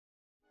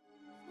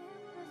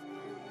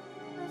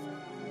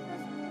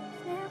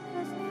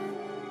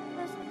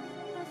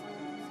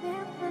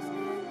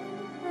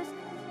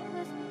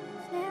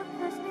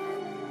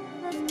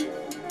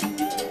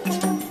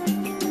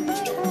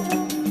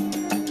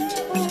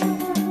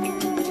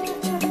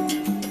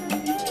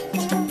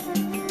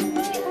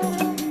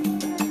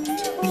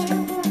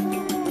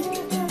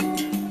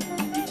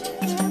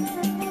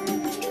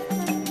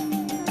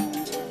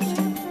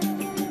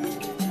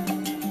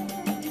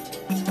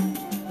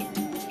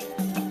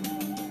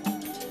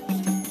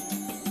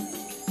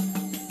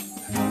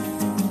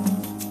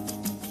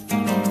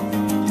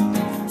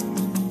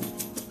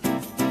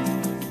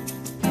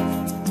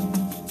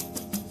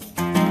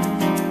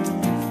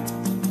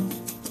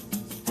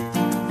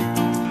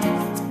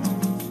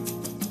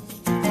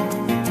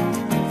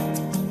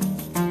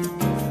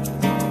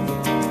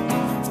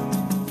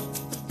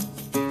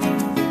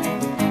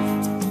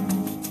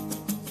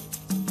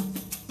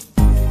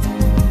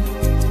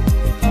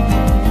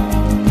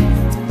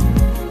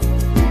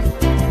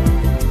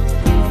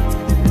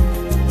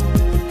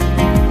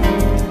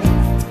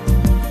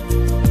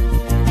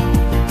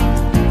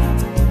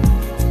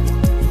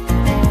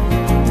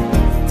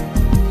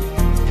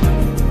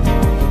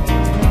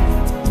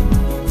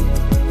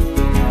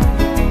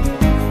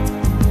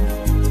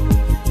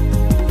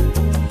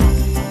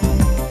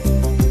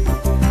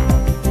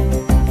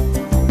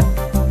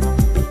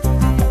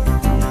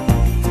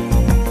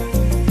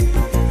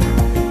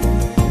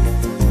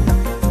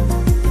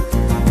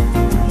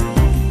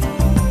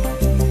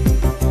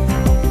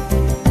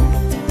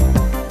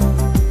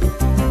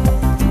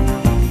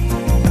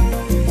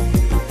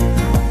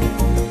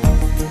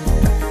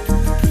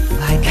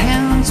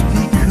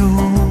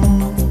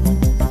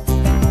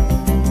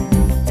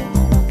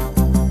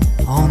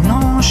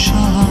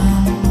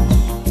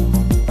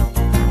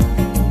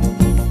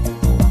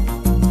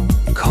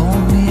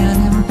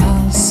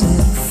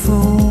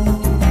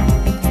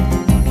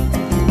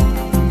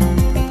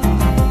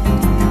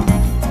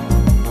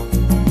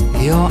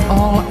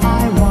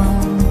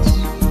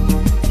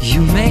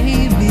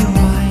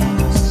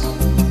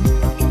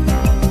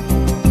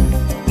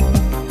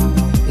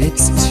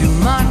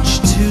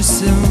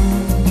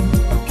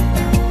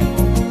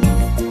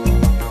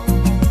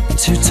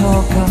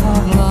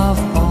of love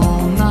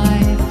all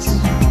night.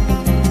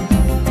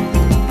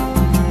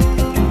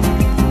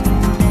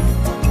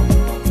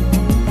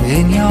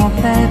 In your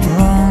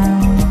bedroom,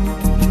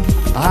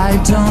 I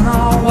don't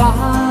know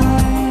why.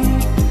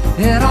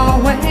 It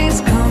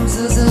always comes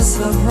as a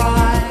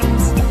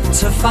surprise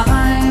to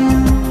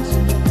find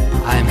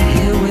I'm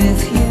here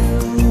with you.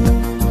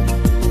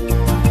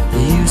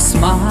 You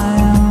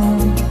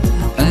smile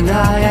and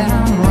I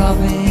am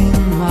rubbing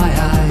my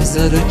eyes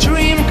at a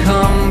dream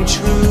come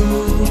true.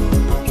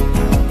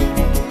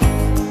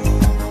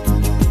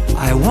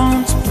 I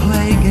won't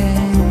play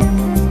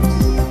games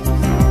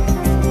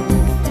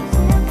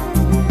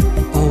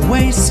or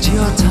waste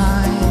your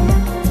time,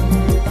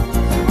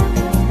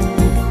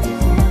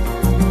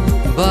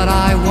 but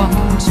I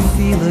won't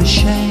feel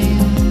ashamed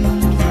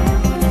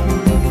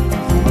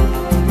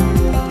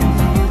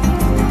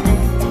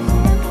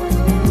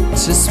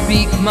to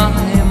speak my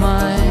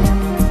mind.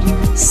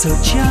 So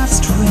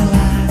just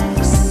relax,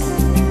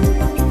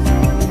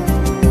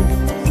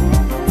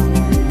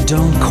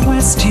 don't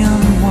question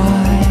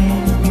why.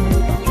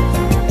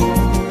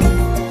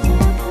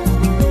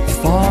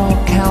 For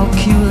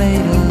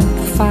calculated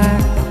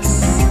facts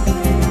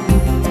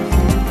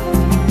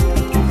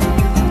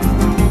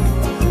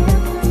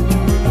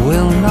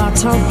will not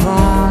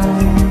apply.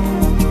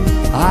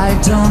 I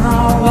don't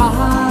know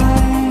why.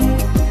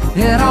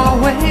 It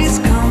always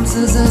comes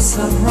as a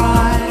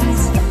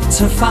surprise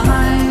to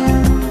find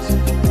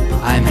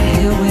I'm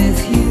here with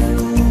you.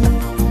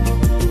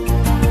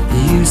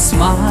 You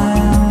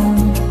smile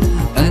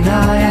and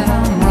I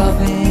am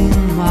rubbing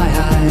my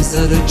eyes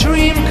at a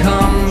dream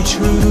come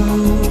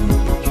true.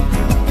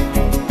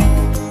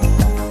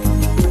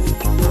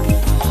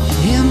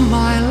 In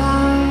my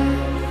life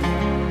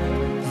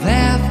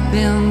there've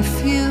been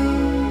few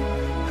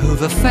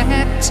who've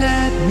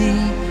affected me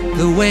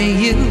the way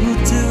you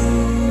do.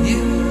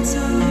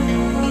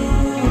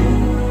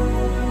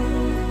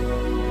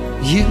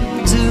 You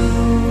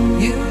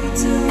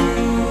do.